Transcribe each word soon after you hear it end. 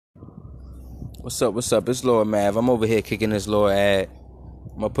What's up? What's up? It's Lord Mav. I'm over here kicking this Lord ad.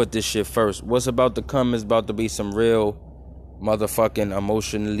 I'm gonna put this shit first. What's about to come is about to be some real motherfucking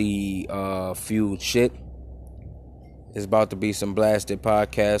emotionally fueled shit. It's about to be some blasted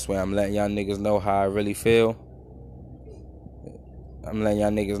podcast where I'm letting y'all niggas know how I really feel. I'm letting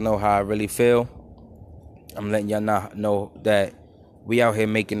y'all know that we out here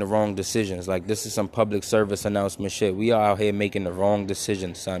making the wrong decisions. Like, this is some public service announcement shit. We are out here making the wrong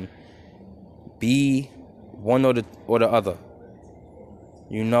decisions, son. Be one or the other.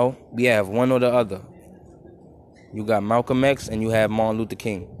 You know, we have one or the other. You got Malcolm X and you have Martin Luther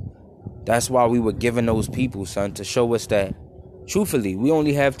King. That's why we were given those people, son, to show us that, truthfully, we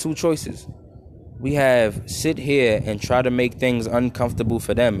only have two choices. We have sit here and try to make things uncomfortable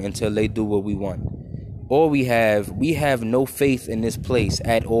for them until they do what we want. Or we have no faith in this place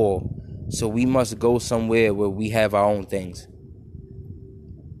at all. So we must go somewhere where we have our own things.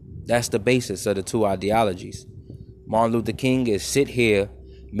 That's the basis of the two ideologies. Martin Luther King is sit here,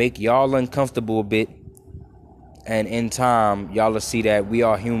 make y'all uncomfortable a bit, and in time, y'all will see that we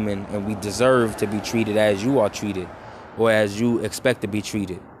are human and we deserve to be treated as you are treated, or as you expect to be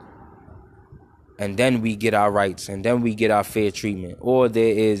treated. And then we get our rights, and then we get our fair treatment. Or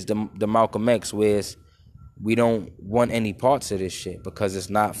there is the Malcolm X, where we don't want any parts of this shit because it's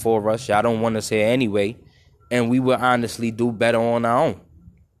not for us. Y'all don't want us here anyway, and we will honestly do better on our own.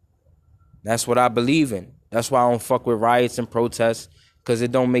 That's what I believe in. That's why I don't fuck with riots and protests, because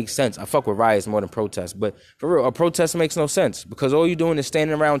it don't make sense. I fuck with riots more than protests. But for real, a protest makes no sense, because all you're doing is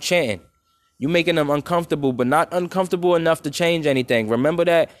standing around chanting. You're making them uncomfortable, but not uncomfortable enough to change anything. Remember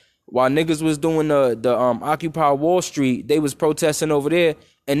that while niggas was doing the Occupy Wall Street, they was protesting over there,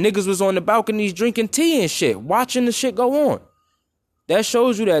 and niggas was on the balconies drinking tea and shit, watching the shit go on. That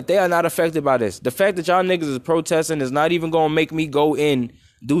shows you that they are not affected by this. The fact that y'all niggas is protesting is not even going to make me go in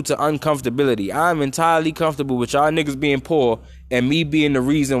due to uncomfortability. I'm entirely comfortable with y'all niggas being poor and me being the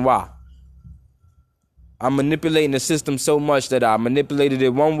reason why. I'm manipulating the system so much that I manipulated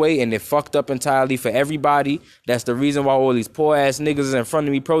it one way and it fucked up entirely for everybody. That's the reason why all these poor ass niggas is in front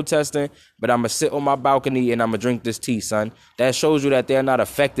of me protesting. But I'm going to sit on my balcony and I'm going to drink this tea, son. That shows you that they're not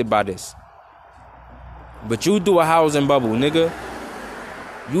affected by this. But you do a housing bubble, nigga.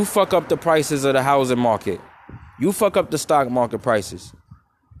 You fuck up the prices of the housing market. You fuck up the stock market prices.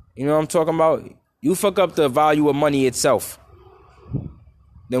 You know what I'm talking about? You fuck up the value of money itself.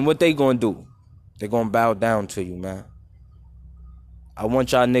 Then what they gonna do? They gonna bow down to you, man. I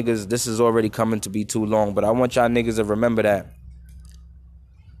want y'all niggas, this is already coming to be too long, but I want y'all niggas to remember that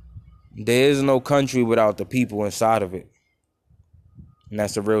there is no country without the people inside of it. And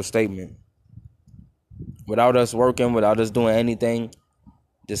that's a real statement. Without us working, without us doing anything,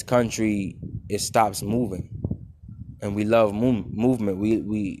 this country, it stops moving. And we love movement.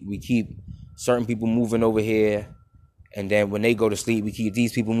 We keep certain people moving over here. And then when they go to sleep, we keep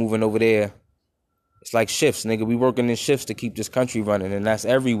these people moving over there. It's like shifts, nigga. We working in shifts to keep this country running. And that's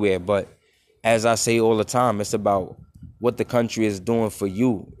everywhere. But as I say all the time, it's about what the country is doing for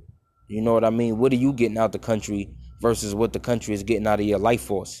you. You know what I mean? What are you getting out the country versus what the country is getting out of your life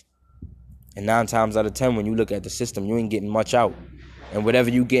force? And 9 times out of 10, when you look at the system, you ain't getting much out. And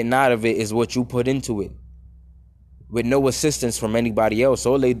whatever you getting out of it is what you put into it. With no assistance from anybody else.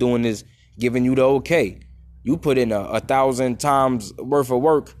 All they doing is giving you the okay. You put in 1,000 times worth of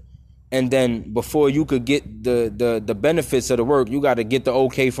work, and then before you could get the benefits of the work, you got to get the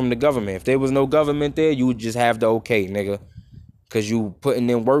okay from the government. If there was no government there, you would just have the okay, nigga. Because you putting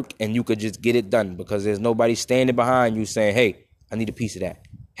in work and you could just get it done. Because there's nobody standing behind you saying, hey, I need a piece of that.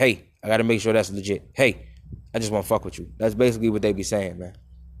 Hey, I got to make sure that's legit. Hey, I just want to fuck with you. That's basically what they be saying, man.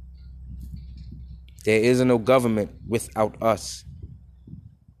 There isn't no government without us.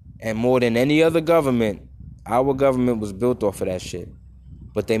 And more than any other government, our government was built off of that shit.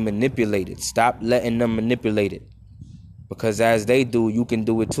 But they manipulate it. Stop letting them manipulate it. Because as they do, you can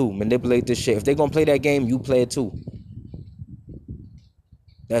do it too. Manipulate this shit. If they're going to play that game, you play it too.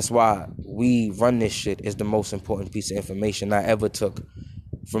 That's why we run this shit is the most important piece of information I ever took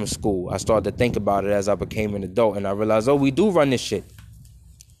from school. I started to think about it as I became an adult. And I realized, oh, we do run this shit.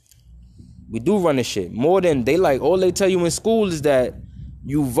 We do run this shit. More than all they tell you in school is that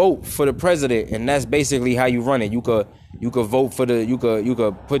you vote for the president, and that's basically how you run it. You could vote for you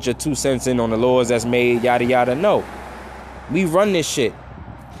could put your 2 cents in on the laws that's made, yada yada. No. We run this shit.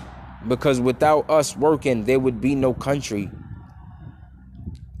 Because without us working, there would be no country.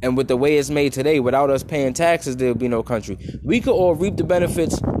 And with the way it's made today, without us paying taxes, there would be no country. We could all reap the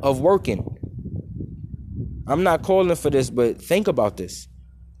benefits of working. I'm not calling for this, but think about this.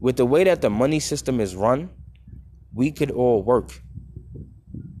 With the way that the money system is run, we could all work.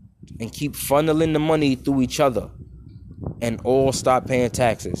 and keep funneling the money through each other and all stop paying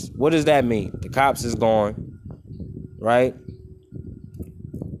taxes. What does that mean? The cops is gone, right?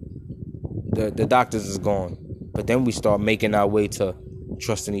 The doctors is gone. But then we start making our way to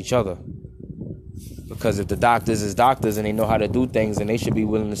trusting each other. Because if the doctors is doctors and they know how to do things, then they should be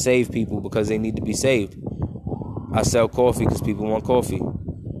willing to save people because they need to be saved. I sell coffee because people want coffee.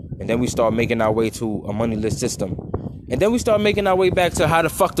 And then we start making our way to a moneyless system. And then we start making our way back to how the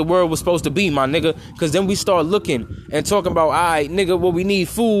fuck the world was supposed to be, my nigga. Because then we start looking and talking about, all right, nigga, well, we need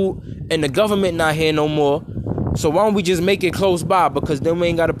food and the government not here no more. So why don't we just make it close by? Because then we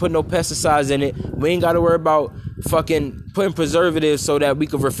ain't got to put no pesticides in it. We ain't got to worry about fucking putting preservatives so that we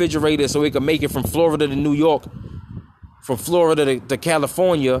can refrigerate it so we can make it from Florida to New York, from Florida to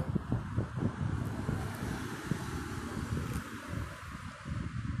California.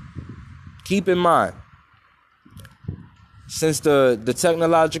 Keep in mind, since the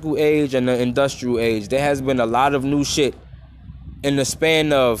technological age and the industrial age, there has been a lot of new shit in the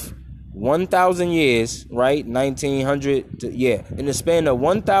span of 1,000 years, right? 1900, in the span of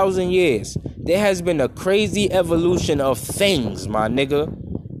 1,000 years, there has been a crazy evolution of things, my nigga.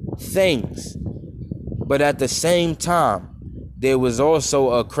 Things. But at the same time, there was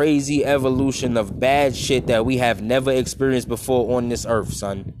also a crazy evolution of bad shit that we have never experienced before on this earth,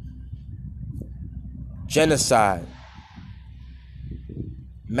 son. Genocide.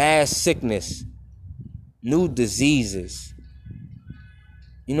 Mass sickness. New diseases.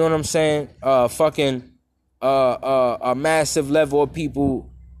 You know what I'm saying? A massive level of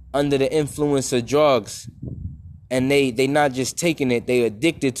people under the influence of drugs. And they not just taking it, they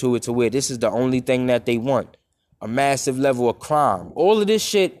addicted to it to where this is the only thing that they want. A massive level of crime. All of this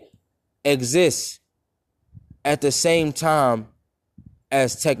shit exists at the same time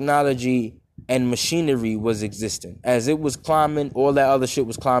as technology and machinery was existing. As it was climbing, all that other shit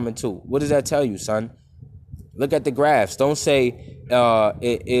was climbing too. What does that tell you, son? Look at the graphs. Don't say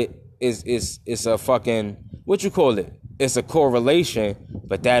it's a fucking, what you call it? It's a correlation,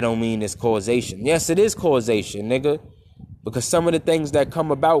 but that don't mean it's causation. Yes, it is causation, nigga. Because some of the things that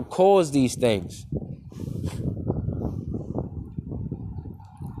come about cause these things.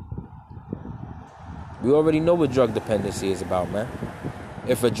 We already know what drug dependency is about, man.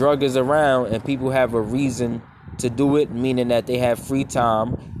 If a drug is around and people have a reason to do it, meaning that they have free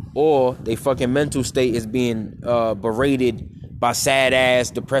time, or they fucking mental state is being berated by sad ass,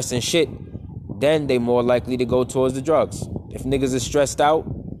 depressing shit, then they more likely to go towards the drugs. If niggas is stressed out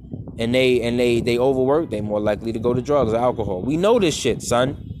and they overwork, they more likely to go to drugs or alcohol. We know this shit,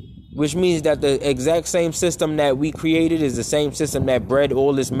 son. Which means that the exact same system that we created is the same system that bred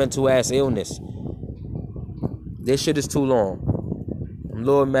all this mental ass illness. This shit is too long. I'm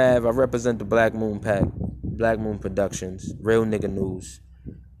Lord Mav. I represent the Black Moon Pack, Black Moon Productions, Real Nigga News.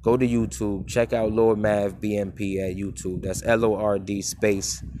 Go to YouTube. Check out Lord Mav BMP at YouTube. That's LORD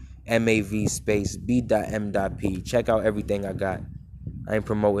space MAV space B.M.P. Check out everything I got. I ain't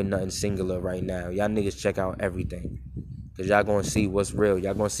promoting nothing singular right now. Y'all niggas check out everything. Because y'all gonna see what's real.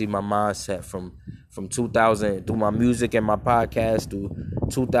 Y'all gonna see my mindset from 2000 through my music and my podcast through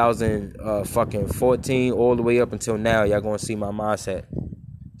 2014 all the way up until now. Y'all gonna see my mindset.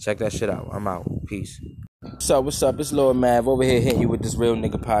 Check that shit out. I'm out. Peace. What's up? It's Lord Mav over here hitting you with this Real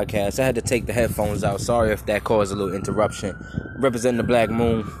Nigga podcast. I had to take the headphones out. Sorry if that caused a little interruption. Representing the Black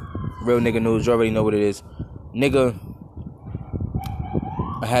Moon, Real Nigga News. You already know what it is. Nigga,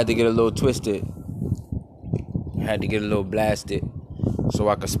 I had to get a little twisted. I had to get a little blasted so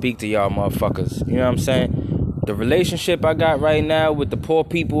I could speak to y'all motherfuckers. You know what I'm saying? The relationship I got right now with the poor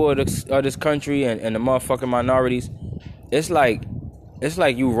people of this country and the motherfucking minorities, it's like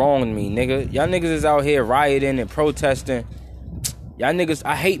you wronged me, nigga. Y'all niggas is out here rioting and protesting. Y'all niggas,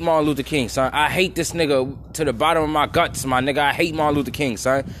 I hate Martin Luther King, son. I hate this nigga to the bottom of my guts, my nigga. I hate Martin Luther King,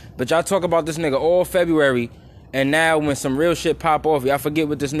 son. But y'all talk about this nigga all February, and now when some real shit pop off, y'all forget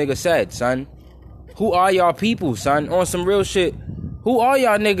what this nigga said, son. Who are y'all people, son? On some real shit. Who are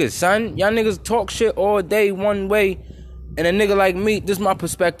y'all niggas, son? Y'all niggas talk shit all day one way. And a nigga like me, this is my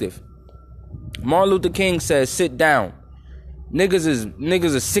perspective. Martin Luther King says, sit down. Niggas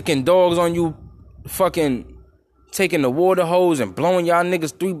is sicking dogs on you, fucking taking the water hose and blowing y'all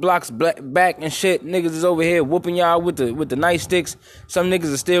niggas 3 blocks back and shit. Niggas is over here whooping y'all with the nightsticks. Some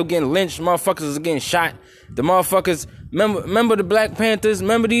niggas are still getting lynched. Motherfuckers is getting shot. The motherfuckers, remember the Black Panthers?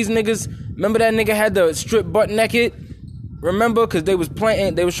 Remember these niggas? Remember that nigga had the strip butt naked? Remember? Because they was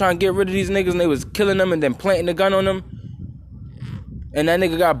trying to get rid of these niggas and they was killing them and then planting the gun on them. And that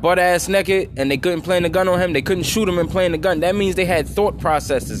nigga got butt ass naked and they couldn't plant the gun on him. They couldn't shoot him and plant the gun. That means they had thought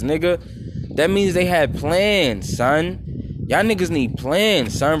processes, nigga. That means they had plans, son. Y'all niggas need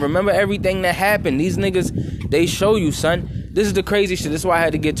plans, son. Remember everything that happened. These niggas, they show you, son. This is the crazy shit. This is why I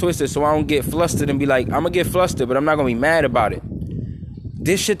had to get twisted so I don't get flustered and be like, I'm gonna get flustered, but I'm not gonna be mad about it.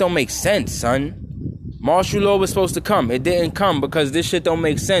 This shit don't make sense, son. Martial law was supposed to come. It didn't come because this shit don't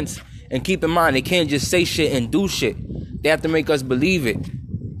make sense. And keep in mind, they can't just say shit and do shit. They have to make us believe it.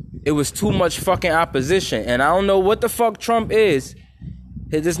 It was too much fucking opposition. And I don't know what the fuck Trump is.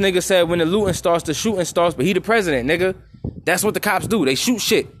 This nigga said when the looting starts, the shooting starts, but he the president, nigga. That's what the cops do. They shoot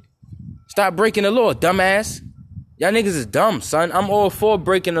shit. Stop breaking the law, dumbass. Y'all niggas is dumb, son. I'm all for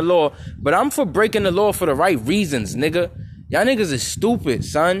breaking the law, but I'm for breaking the law for the right reasons, nigga. Y'all niggas is stupid,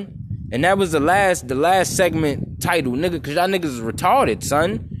 son. And that was the last segment title, nigga, cause y'all niggas is retarded,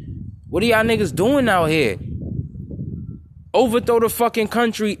 son. What are y'all niggas doing out here? Overthrow the fucking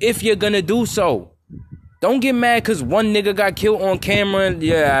country if you're gonna do so. Don't get mad cause one nigga got killed on camera and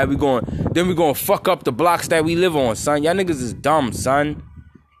we gonna fuck up the blocks that we live on, son. Y'all niggas is dumb, son.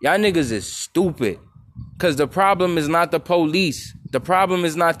 Y'all niggas is stupid. Cause the problem is not the police. The problem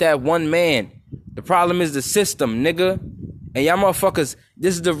is not that one man. The problem is the system, nigga. And y'all motherfuckers,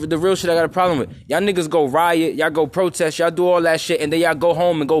 this is the real shit I got a problem with. Y'all niggas go riot, y'all go protest, y'all do all that shit, and then y'all go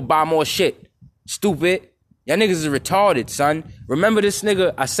home and go buy more shit. Stupid. Y'all niggas is retarded, son. Remember this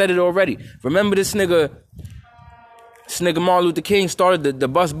nigga, I said it already. Remember this nigga Martin Luther King started the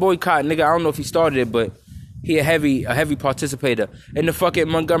bus boycott, nigga. I don't know if he started it, but he a heavy participator in the fucking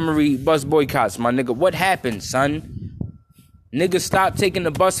Montgomery bus boycotts, my nigga. What happened, son? Niggas stopped taking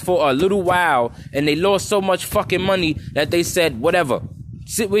the bus for a little while, and they lost so much fucking money that they said, whatever.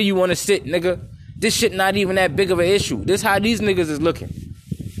 Sit where you want to sit, nigga. This shit not even that big of an issue. This how these niggas is looking.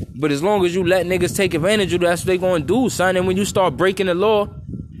 But as long as you let niggas take advantage of you, that's what they gonna do, son. And when you start breaking the law,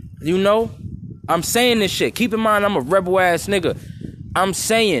 you know, I'm saying this shit. Keep in mind, I'm a rebel-ass nigga. I'm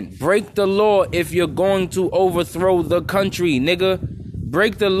saying, break the law if you're going to overthrow the country, nigga.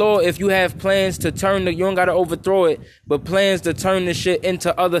 Break the law if you have plans to you don't gotta overthrow it, but plans to turn the shit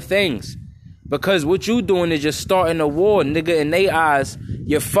into other things. Because what you doing is just starting a war, nigga. In their eyes,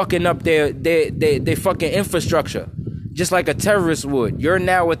 you're fucking up their fucking infrastructure. Just like a terrorist would. You're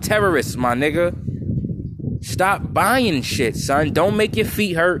now a terrorist, my nigga. Stop buying shit, son. Don't make your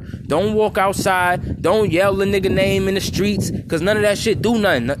feet hurt. Don't walk outside. Don't yell the nigga name in the streets. Cause none of that shit do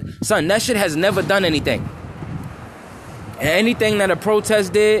nothing. Son, that shit has never done anything. And anything that a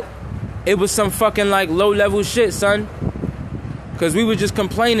protest did, it was some fucking like low level shit, son. Cause we were just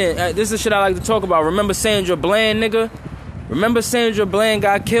complaining. This is shit I like to talk about. Remember Sandra Bland, nigga? Remember Sandra Bland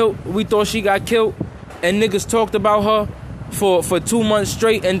got killed? We thought she got killed. And niggas talked about her for 2 months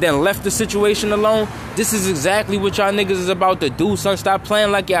straight and then left the situation alone. This is exactly what y'all niggas is about to do, son. Stop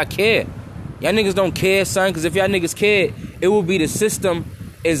playing like y'all care. Y'all niggas don't care, son. Cause if y'all niggas cared, it would be the system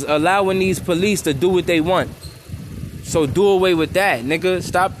is allowing these police to do what they want. So do away with that, nigga.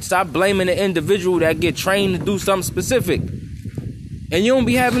 Stop blaming the individual that get trained to do something specific. And you don't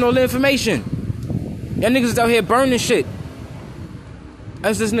be having all the information. Y'all niggas is out here burning shit.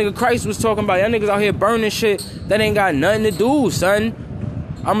 That's this nigga Christ was talking about. Y'all niggas out here burning shit that ain't got nothing to do, son.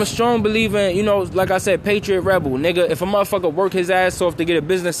 I'm a strong believer in, you know, like I said, patriot rebel, nigga. If a motherfucker work his ass off to get a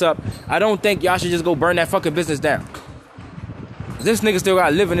business up, I don't think y'all should just go burn that fucking business down. This nigga still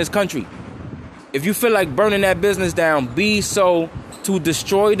gotta live in this country. If you feel like burning that business down, be so to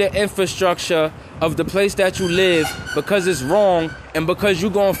destroy the infrastructure of the place that you live because it's wrong and because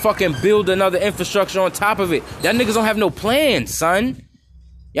you gonna fucking build another infrastructure on top of it. Y'all niggas don't have no plan, son.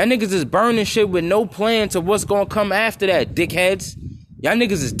 Y'all niggas is burning shit with no plan to what's gonna come after that, dickheads. Y'all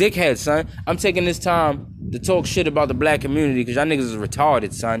niggas is dickheads, son. I'm taking this time to talk shit about the black community because y'all niggas is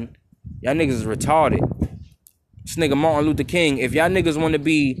retarded, son. Y'all niggas is retarded. This nigga Martin Luther King, if y'all niggas wanna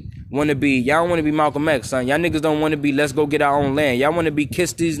be, y'all don't wanna be Malcolm X, son. Y'all niggas don't wanna be let's go get our own land. Y'all wanna be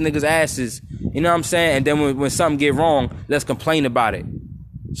kiss these niggas' asses. You know what I'm saying? And then when something get wrong, let's complain about it.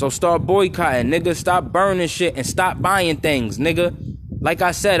 So start boycotting, nigga. Stop burning shit and stop buying things, nigga. Like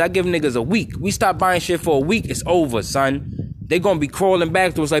I said, I give niggas a week. We stop buying shit for a week, it's over, son. They gonna be crawling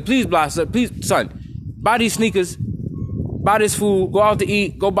back to us like, please, son, buy these sneakers, buy this food, go out to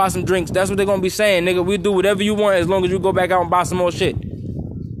eat, go buy some drinks. That's what they gonna be saying, nigga. We'll do whatever you want as long as you go back out and buy some more shit.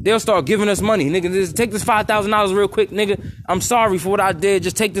 They'll start giving us money, nigga. Just take this $5,000 real quick, nigga. I'm sorry for what I did.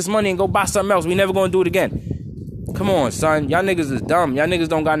 Just take this money and go buy something else. We never gonna do it again. Come on, son. Y'all niggas is dumb. Y'all niggas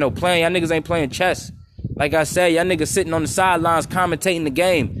don't got no plan. Y'all niggas ain't playing chess. Like I said, y'all niggas sitting on the sidelines commentating the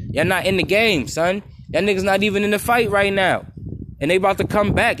game. Y'all not in the game, son. Y'all niggas not even in the fight right now. And they about to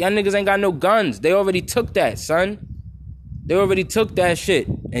come back. Y'all niggas ain't got no guns. They already took that, son. They already took that shit.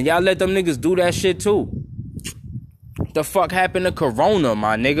 And y'all let them niggas do that shit too. What the fuck happened to Corona,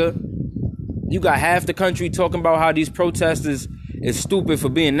 my nigga? You got half the country talking about how these protesters is stupid for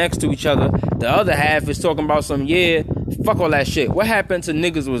being next to each other. The other half is talking about fuck all that shit. What happened to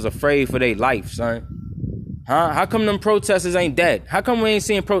niggas was afraid for their life, son? Huh? How come them protesters ain't dead? How come we ain't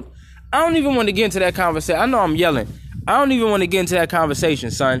seeing I don't even want to get into that conversation. I know I'm yelling. I don't even want to get into that conversation,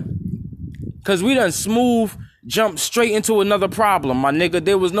 son. Cause we done jumped straight into another problem, my nigga.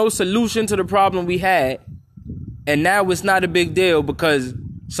 There was no solution to the problem we had. And now it's not a big deal because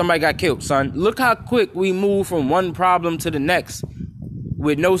somebody got killed, son. Look how quick we move from one problem to the next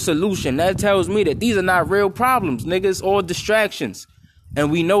with no solution. That tells me that these are not real problems, niggas, or distractions. And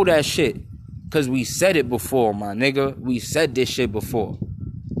we know that shit because we said it before, my nigga. We said this shit before.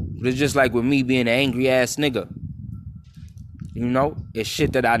 But it's just like with me being an angry ass nigga. You know, it's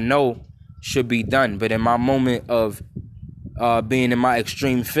shit that I know should be done. But in my moment of being in my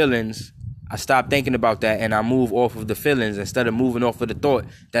extreme feelings, I stop thinking about that and I move off of the feelings instead of moving off of the thought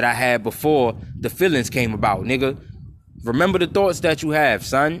that I had before the feelings came about, nigga. Remember the thoughts that you have,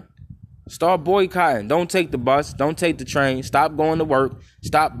 son. Start boycotting. Don't take the bus. Don't take the train. Stop going to work.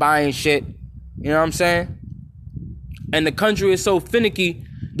 Stop buying shit. You know what I'm saying? And the country is so finicky.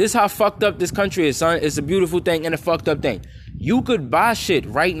 This how fucked up this country is, son. It's a beautiful thing and a fucked up thing. You could buy shit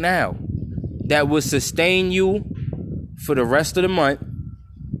right now that would sustain you for the rest of the month.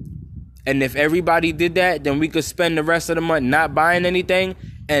 And if everybody did that, then we could spend the rest of the month not buying anything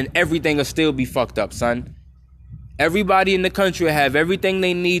and everything will still be fucked up, son. Everybody in the country will have everything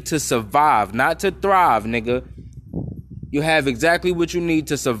they need to survive, not to thrive, nigga. You have exactly what you need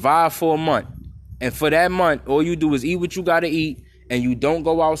to survive for a month. And for that month, all you do is eat what you gotta eat and you don't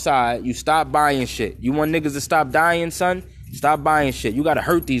go outside. You stop buying shit. You want niggas to stop dying, son? Stop buying shit. You gotta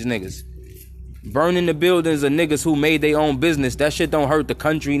hurt these niggas. Burning the buildings of niggas who made their own business. That shit don't hurt the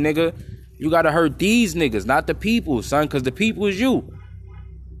country, nigga. You gotta hurt these niggas, not the people, son, because the people is you.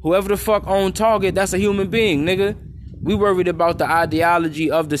 Whoever the fuck own Target, that's a human being, nigga. We worried about the ideology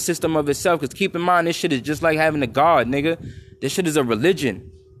of the system of itself, because keep in mind, this shit is just like having a God, nigga. This shit is a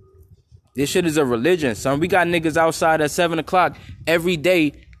religion. This shit is a religion, son. We got niggas outside at 7 o'clock every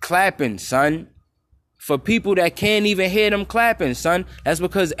day clapping, son. For people that can't even hear them clapping, son. That's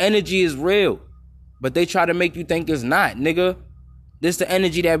because energy is real. But they try to make you think it's not, nigga. This the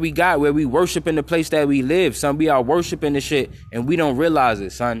energy that we got where we worship in the place that we live, son. We are worshiping the shit and we don't realize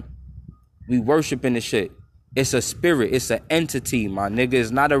it, son. We worshiping the shit. It's a spirit. It's an entity, my nigga.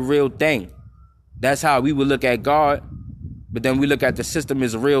 It's not a real thing. That's how we would look at God. But then we look at the system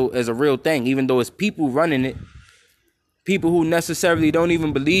as a real thing, even though it's people running it. People who necessarily don't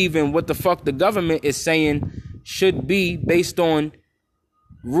even believe in what the fuck the government is saying should be based on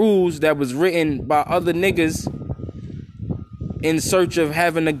rules that was written by other niggas in search of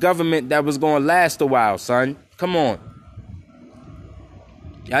having a government that was going to last a while, son. Come on.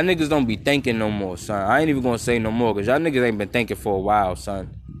 Y'all niggas don't be thinking no more, son. I ain't even going to say no more because y'all niggas ain't been thinking for a while,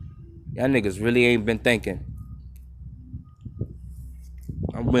 son. Y'all niggas really ain't been thinking.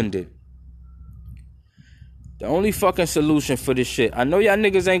 I'm winded. The only fucking solution for this shit. I know y'all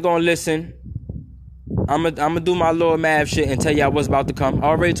niggas ain't gonna listen. I'ma do my little math shit and tell y'all what's about to come. I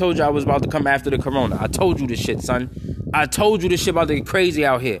already told y'all I was about to come after the corona. I told you this shit, son. I told you this shit about to get crazy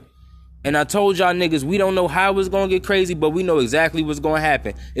out here. And I told y'all niggas we don't know how it's gonna get crazy, but we know exactly what's gonna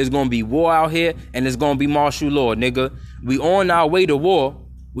happen. It's gonna be war out here and it's gonna be martial law, nigga. We on our way to war.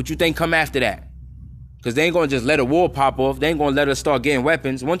 What you think come after that? Because they ain't going to just let a war pop off. They ain't going to let us start getting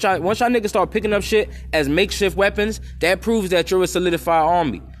weapons. Once y'all niggas start picking up shit as makeshift weapons, that proves that you're a solidified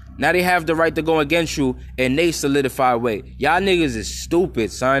army. Now they have the right to go against you in they solidified way. Y'all niggas is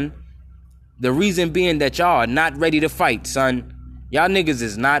stupid, son. The reason being that y'all are not ready to fight, son. Y'all niggas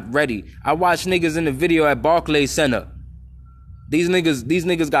is not ready. I watched niggas in the video at Barclays Center. These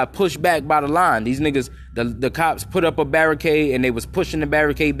niggas got pushed back by the line. These niggas, the cops put up a barricade and they was pushing the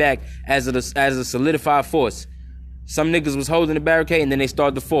barricade back as a solidified force. Some niggas was holding the barricade and then they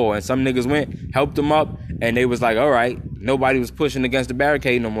started to fall. And some niggas went, helped them up, and they was like, all right, nobody was pushing against the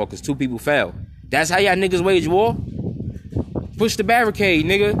barricade no more because 2 people fell. That's how y'all niggas wage war? Push the barricade,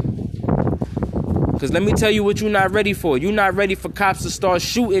 nigga. Because let me tell you what you're not ready for. You're not ready for cops to start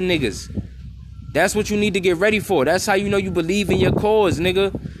shooting niggas. That's what you need to get ready for. That's how you know you believe in your cause,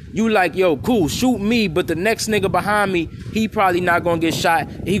 nigga. You like, yo, cool, shoot me, but the next nigga behind me, he probably not gonna get shot.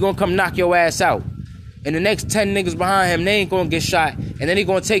 He gonna come knock your ass out. And the next 10 niggas behind him, they ain't gonna get shot. And then they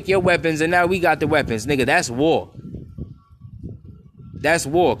gonna take your weapons, and now we got the weapons. Nigga, that's war. That's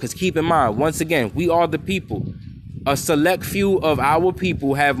war, because keep in mind, once again, we are the people. A select few of our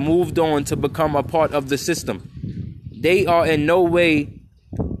people have moved on to become a part of the system. They are in no way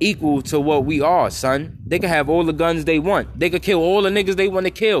equal to what we are, son. They could have all the guns they want. They could kill all the niggas they want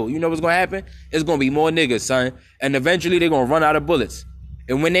to kill. You know what's going to happen? It's going to be more niggas, son. And eventually they're going to run out of bullets.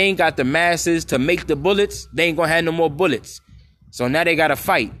 And when they ain't got the masses to make the bullets, they ain't going to have no more bullets. So now they got to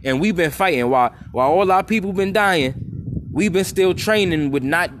fight. And we've been fighting. While all our people been dying, we've been still training with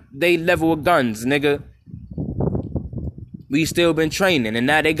not they level of guns, nigga. We still been training. And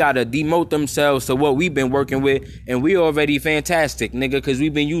now they got to demote themselves to what we've been working with. And we already fantastic, nigga, because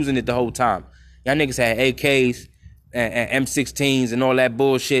we've been using it the whole time. Y'all niggas had AKs and M16s and all that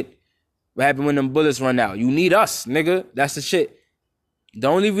bullshit. What happened when them bullets run out? You need us, nigga. That's the shit. The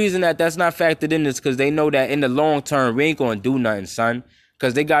only reason that's not factored in is because they know that in the long term, we ain't going to do nothing, son.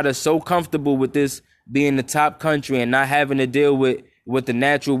 Because they got us so comfortable with this being the top country and not having to deal with what the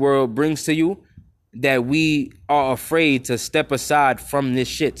natural world brings to you that we are afraid to step aside from this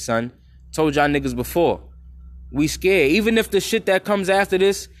shit, son. Told y'all niggas before. We scared. Even if the shit that comes after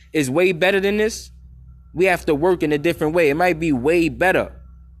this is way better than this, we have to work in a different way. It might be way better,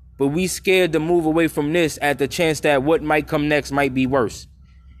 but we scared to move away from this at the chance that what might come next might be worse.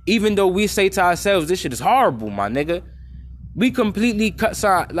 Even though we say to ourselves, this shit is horrible, my nigga. We completely cut,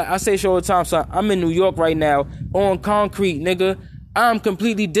 son, like I say all the time, son, I'm in New York right now on concrete, nigga. I'm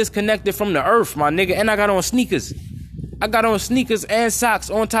completely disconnected from the earth, my nigga, and I got on sneakers. I got on sneakers and socks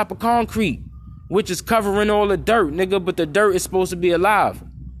on top of concrete, which is covering all the dirt, nigga, but the dirt is supposed to be alive.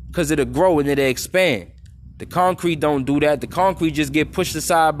 Because it'll grow and it'll expand. The concrete don't do that. The concrete just get pushed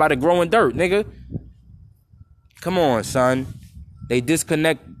aside by the growing dirt, nigga. Come on, son. They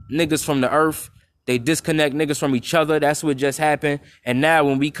disconnect niggas from the earth. They disconnect niggas from each other. That's what just happened. And now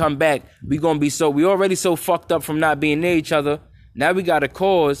when we come back, we already so fucked up from not being near each other. Now we got a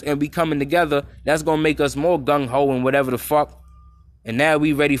cause and we coming together. That's going to make us more gung-ho and whatever the fuck. And now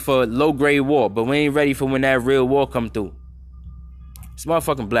we ready for low-grade war. But we ain't ready for when that real war come through. It's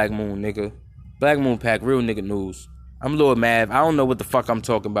motherfucking Black Moon, nigga. Black Moon Pack, real nigga news. I'm Lord Mav. I don't know what the fuck I'm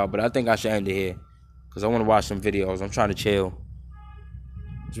talking about, but I think I should end it here. Because I want to watch some videos. I'm trying to chill.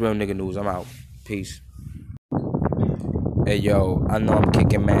 It's real nigga news. I'm out. Peace. Hey, yo. I know I'm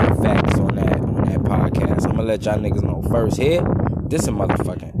kicking mad facts on that podcast. I'm going to let y'all niggas know first here. This a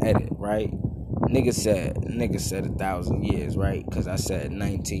motherfucking edit, right? Nigga said 1,000 years, right? Because I said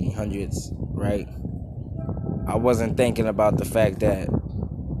 1900s, right? I wasn't thinking about the fact that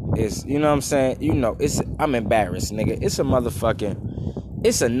it's, you know what I'm saying? You know, I'm embarrassed, nigga. It's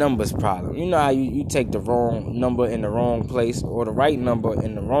a numbers problem. You know how you take the wrong number in the wrong place or the right number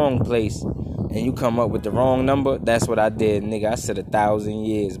in the wrong place and you come up with the wrong number? That's what I did, nigga. I said 1,000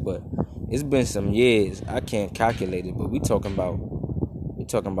 years, but it's been some years. I can't calculate it, but we talking about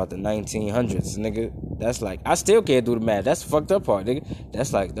the 1900s, nigga. That's like, I still can't do the math. That's the fucked up part, nigga.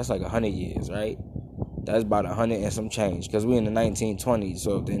 That's like 100 years, right? That's about 100 and some change, because we in the 1920s.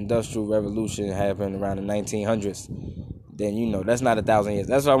 So if the Industrial Revolution happened around the 1900s, then you know that's not 1,000 years.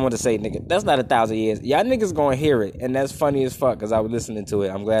 That's what I want to say, nigga. That's not 1,000 years. Y'all niggas gonna hear it, and that's funny as fuck, because I was listening to it.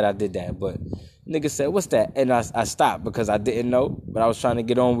 I'm glad I did that, but nigga said, what's that? And I stopped because I didn't know, but I was trying to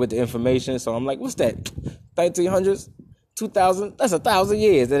get on with the information. So I'm like, what's that? 1300s? 2000? That's 1,000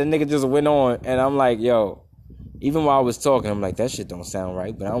 years. And the nigga just went on, and I'm like, yo. Even while I was talking, I'm like, that shit don't sound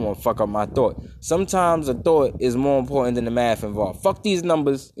right, but I don't want to fuck up my thought. Sometimes a thought is more important than the math involved. Fuck these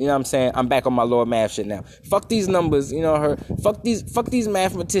numbers, you know what I'm saying? I'm back on my Lord Math shit now. Fuck these numbers, you know, fuck these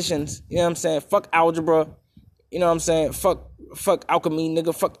mathematicians, you know what I'm saying? Fuck algebra, you know what I'm saying? Fuck alchemy,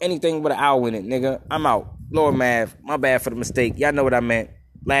 nigga. Fuck anything with an owl in it, nigga. I'm out. Lord Math, my bad for the mistake. Y'all know what I meant.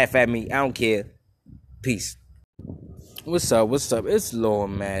 Laugh at me, I don't care. Peace. What's up? It's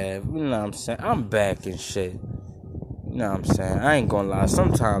Lord Math, you know what I'm saying? I'm back and shit. You know what I'm saying? I ain't gonna lie.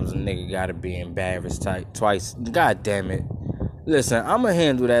 Sometimes a nigga gotta be embarrassed twice. God damn it. Listen, I'ma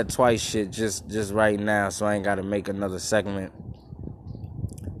handle that twice shit just right now, so I ain't gotta make another segment.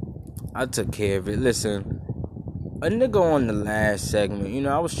 I took care of it. Listen, a nigga on the last segment, you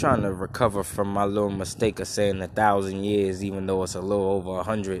know, I was trying to recover from my little mistake of saying 1,000 years, even though it's a little over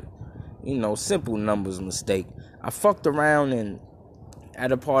 100. You know, simple numbers mistake. I fucked around and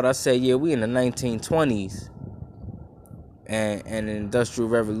at a part I said, yeah, we in the 1920s. And the Industrial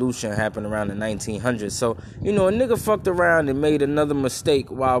Revolution happened around the 1900s. So, you know, a nigga fucked around and made another mistake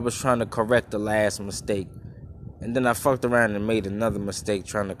while I was trying to correct the last mistake. And then I fucked around and made another mistake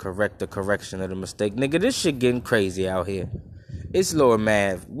trying to correct the correction of the mistake. Nigga, this shit getting crazy out here. It's Lord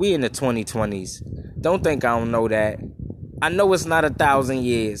Mav. We in the 2020s. Don't think I don't know that. I know it's not 1,000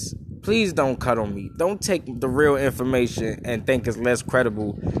 years. Please don't cut on me. Don't take the real information and think it's less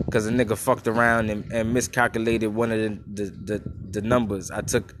credible because a nigga fucked around and miscalculated one of the numbers. I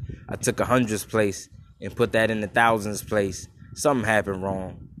took a hundreds place and put that in the thousands place. Something happened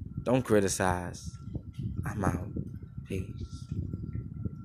wrong. Don't criticize. I'm out. Peace.